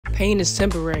Pain is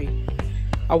temporary.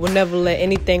 I will never let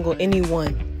anything or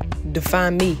anyone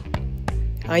define me.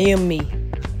 I am me.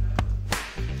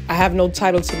 I have no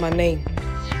title to my name.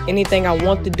 Anything I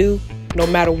want to do, no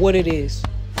matter what it is,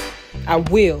 I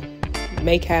will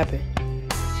make happen.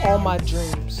 All my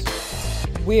dreams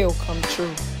will come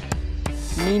true.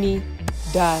 Nene.Harris.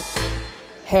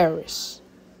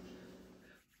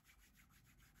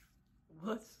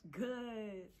 What's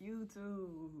good,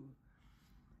 YouTube?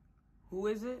 Who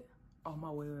is it? Oh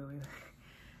my, wait.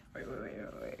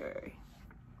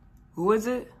 Who is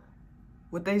it?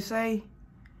 What they say?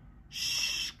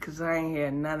 Shh, cause I ain't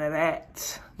hear none of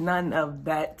that. None of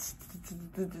that.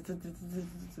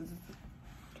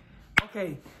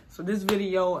 Okay, so this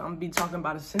video, I'm gonna be talking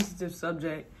about a sensitive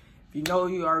subject. If you know,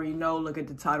 you already know, look at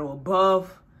the title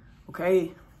above,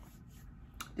 okay?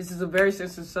 This is a very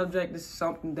sensitive subject. This is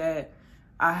something that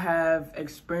I have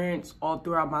experienced all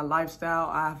throughout my lifestyle.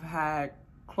 I've had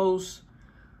close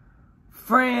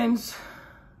friends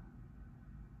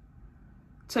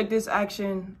take this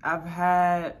action. I've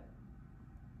had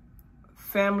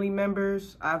family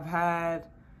members. I've had,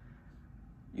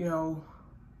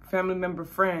 family member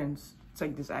friends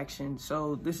take this action.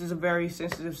 So this is a very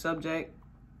sensitive subject.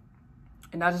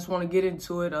 And I just want to get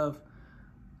into it of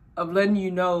letting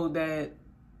you know that,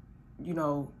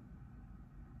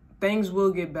 things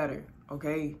will get better,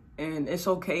 okay? And it's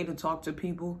okay to talk to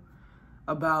people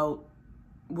about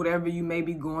whatever you may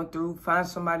be going through. Find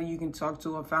somebody you can talk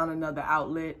to or find another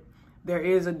outlet. There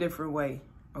is a different way,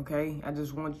 okay? I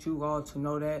just want you all to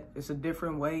know that. It's a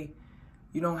different way.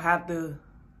 You don't have to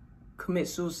commit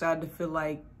suicide to feel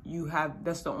like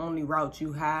that's the only route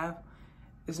you have.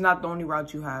 It's not the only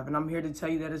route you have. And I'm here to tell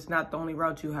you that it's not the only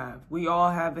route you have. We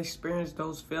all have experienced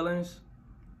those feelings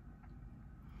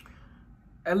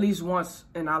at least once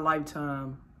in our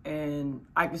lifetime. And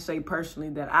I can say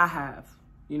personally that I have,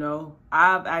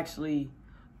 I've actually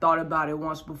thought about it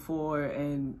once before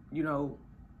and,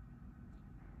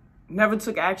 never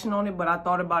took action on it, but I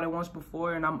thought about it once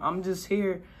before. And I'm just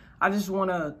here. I just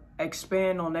want to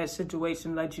expand on that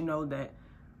situation, let you know that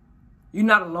you're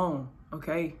not alone,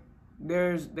 okay?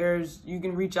 You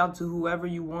can reach out to whoever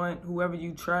you want, whoever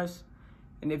you trust.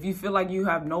 And if you feel like you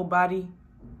have nobody,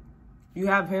 you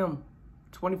have him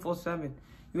 24/7.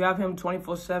 You have him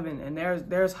 24/7. And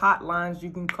there's hotlines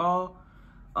you can call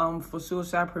for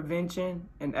suicide prevention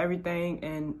and everything.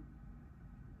 And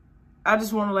I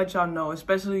just want to let y'all know,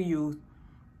 especially youth,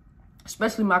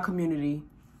 especially my community,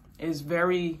 is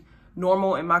very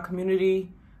normal in my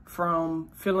community, from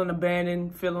feeling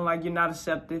abandoned, feeling like you're not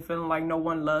accepted, feeling like no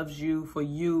one loves you for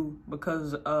you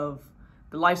because of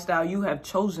the lifestyle you have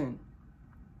chosen.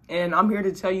 And I'm here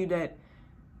to tell you that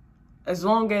as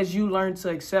long as you learn to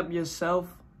accept yourself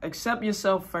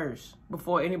first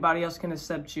before anybody else can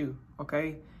accept you,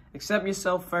 okay? Accept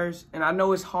yourself first. And I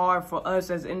know it's hard for us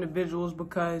as individuals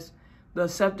because the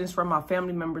acceptance from our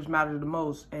family members matter the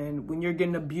most. And when you're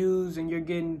getting abused and you're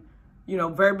getting,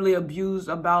 verbally abused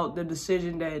about the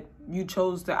decision that you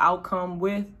chose the outcome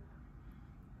with,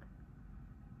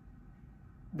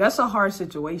 that's a hard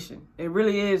situation. It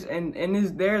really is. And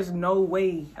there's no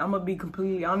way, I'm going to be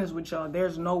completely honest with y'all,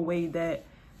 there's no way that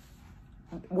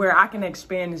where I can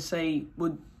expand and say,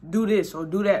 well, do this or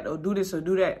do that or do this or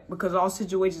do that, because all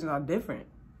situations are different,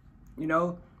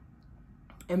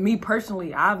 And me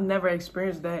personally, I've never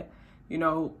experienced that.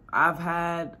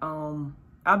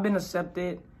 I've been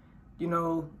accepted,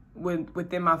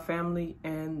 within my family,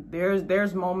 and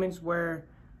there's moments where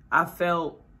I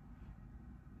felt,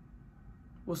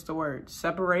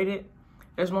 separated.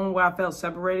 There's moments where I felt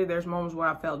separated. There's moments where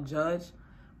I felt judged.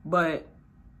 But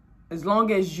as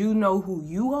long as you know who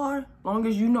you are,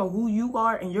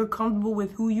 and you're comfortable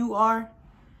with who you are,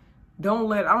 I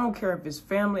don't care if it's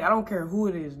family, I don't care who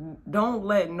it is. Don't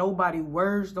let nobody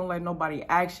words, don't let nobody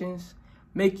actions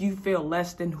make you feel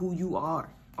less than who you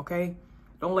are, okay?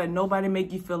 Don't let nobody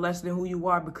make you feel less than who you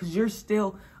are, because you're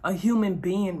still a human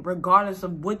being, regardless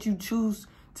of what you choose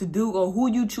to do or who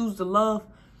you choose to love.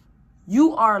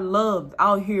 You are loved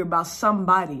out here by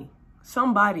somebody.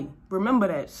 Somebody. Remember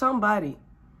that. Somebody.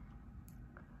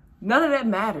 None of that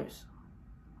matters.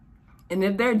 And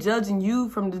if they're judging you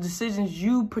from the decisions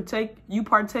you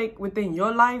partake within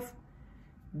your life,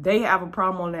 they have a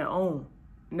problem on their own.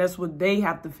 And that's what they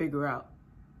have to figure out.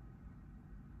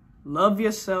 Love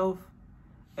yourself.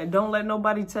 And don't let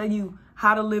nobody tell you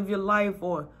how to live your life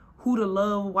or who to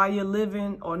love while you're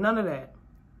living or none of that.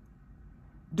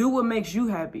 Do what makes you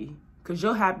happy, because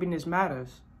your happiness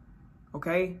matters,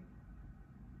 okay?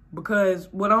 Because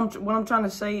what I'm trying to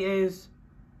say is,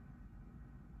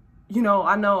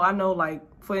 I know, like,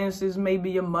 for instance,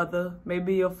 maybe your mother,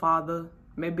 maybe your father,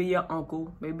 maybe your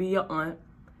uncle, maybe your aunt,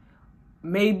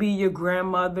 maybe your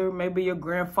grandmother, maybe your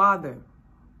grandfather.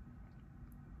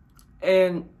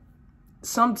 And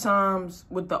sometimes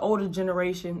with the older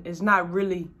generation, it's not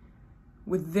really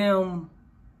with them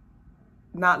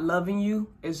not loving you.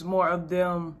 It's more of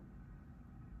them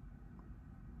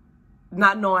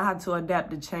not knowing how to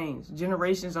adapt to change.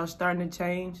 Generations are starting to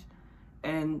change,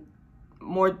 and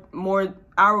more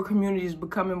our community is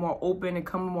becoming more open and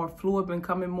becoming more fluid and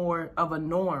becoming more of a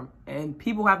norm. And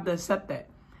people have to accept that.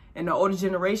 And the older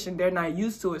generation, they're not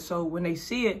used to it. So when they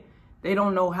see it, they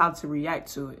don't know how to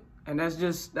react to it. And that's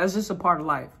just a part of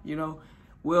life, you know.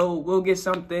 We'll get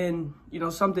something, you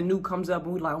know, something new comes up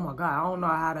and we're like, oh my God, I don't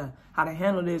know how to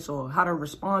handle this or how to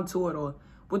respond to it or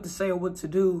what to say or what to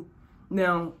do.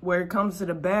 Now, where it comes to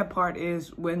the bad part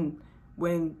is when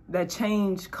that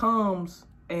change comes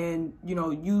and, you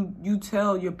know, you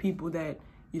tell your people that,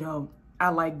 you know, I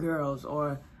like girls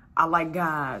or I like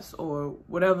guys or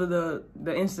whatever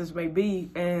the instance may be,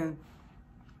 and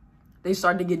they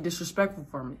start to get disrespectful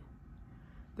from it.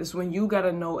 That's when you got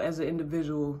to know as an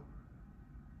individual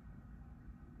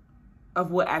of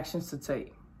what actions to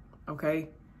take, okay?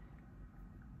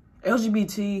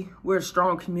 LGBT, we're a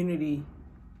strong community,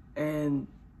 and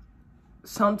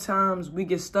sometimes we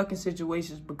get stuck in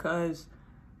situations because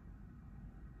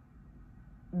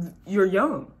you're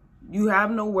young. You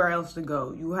have nowhere else to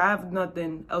go. You have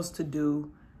nothing else to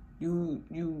do.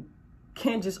 You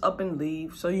can't just up and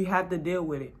leave, so you have to deal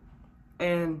with it.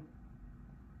 And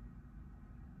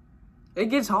it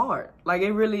gets hard. Like,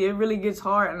 it really gets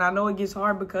hard. And I know it gets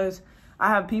hard because I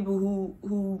have people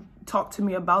who talk to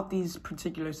me about these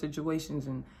particular situations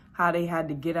and how they had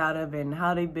to get out of it and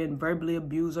how they've been verbally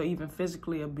abused or even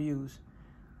physically abused.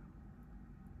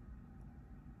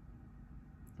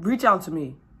 Reach out to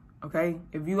me, okay?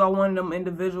 If you are one of them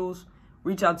individuals,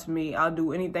 reach out to me. I'll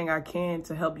do anything I can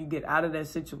to help you get out of that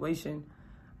situation.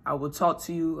 I will talk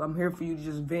to you. I'm here for you to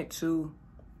just vent to.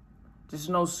 Just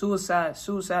know suicide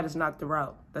is not the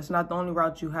route. That's not the only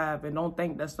route you have. And don't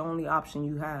think that's the only option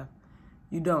you have.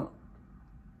 You don't.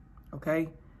 Okay?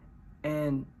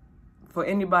 And for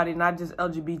anybody, not just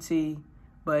LGBT,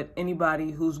 but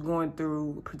anybody who's going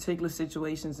through particular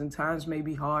situations and times may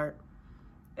be hard.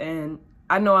 And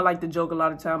I know I like to joke a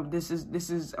lot of time, but this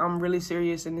is I'm really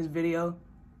serious in this video.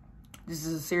 This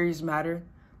is a serious matter.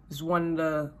 It's one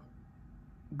of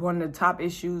the top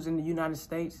issues in the United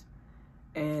States.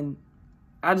 And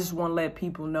I just want to let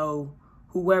people know,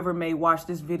 whoever may watch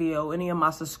this video, any of my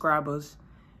subscribers,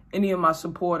 any of my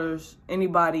supporters,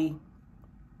 anybody,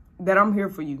 that I'm here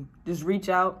for you. Just reach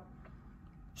out,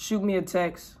 shoot me a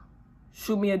text,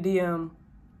 shoot me a DM,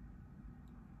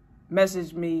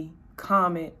 message me,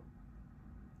 comment.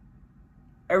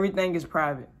 Everything is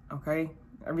private, okay?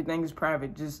 Everything is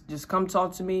private. Just come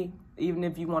talk to me. Even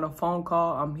if you want a phone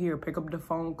call, I'm here. Pick up the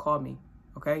phone, call me,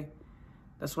 okay?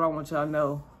 That's what I want y'all to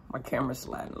know. My camera's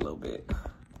sliding a little bit.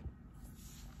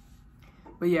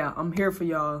 But yeah, I'm here for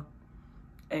y'all.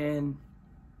 And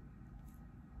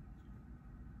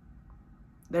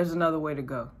there's another way to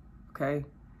go, okay?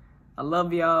 I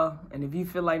love y'all. And if you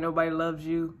feel like nobody loves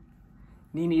you,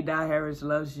 Nene Di Harris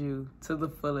loves you to the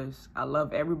fullest. I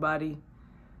love everybody.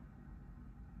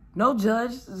 No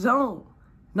judge zone.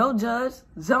 No judge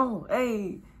zone.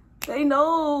 Hey, they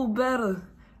know better.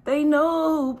 They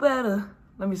know better.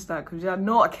 Let me stop, because y'all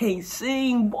know I can't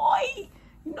sing, boy.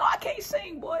 You know I can't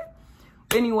sing, boy.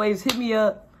 Anyways, hit me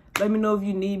up. Let me know if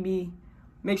you need me.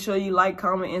 Make sure you like,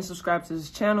 comment, and subscribe to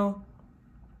this channel.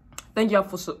 Thank y'all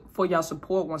for y'all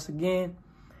support once again.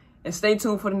 And stay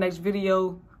tuned for the next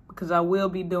video, because I will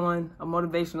be doing a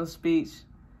motivational speech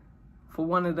for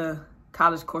one of the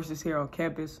college courses here on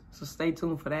campus. So stay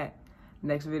tuned for that.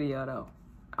 Next video, though.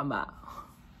 I'm out.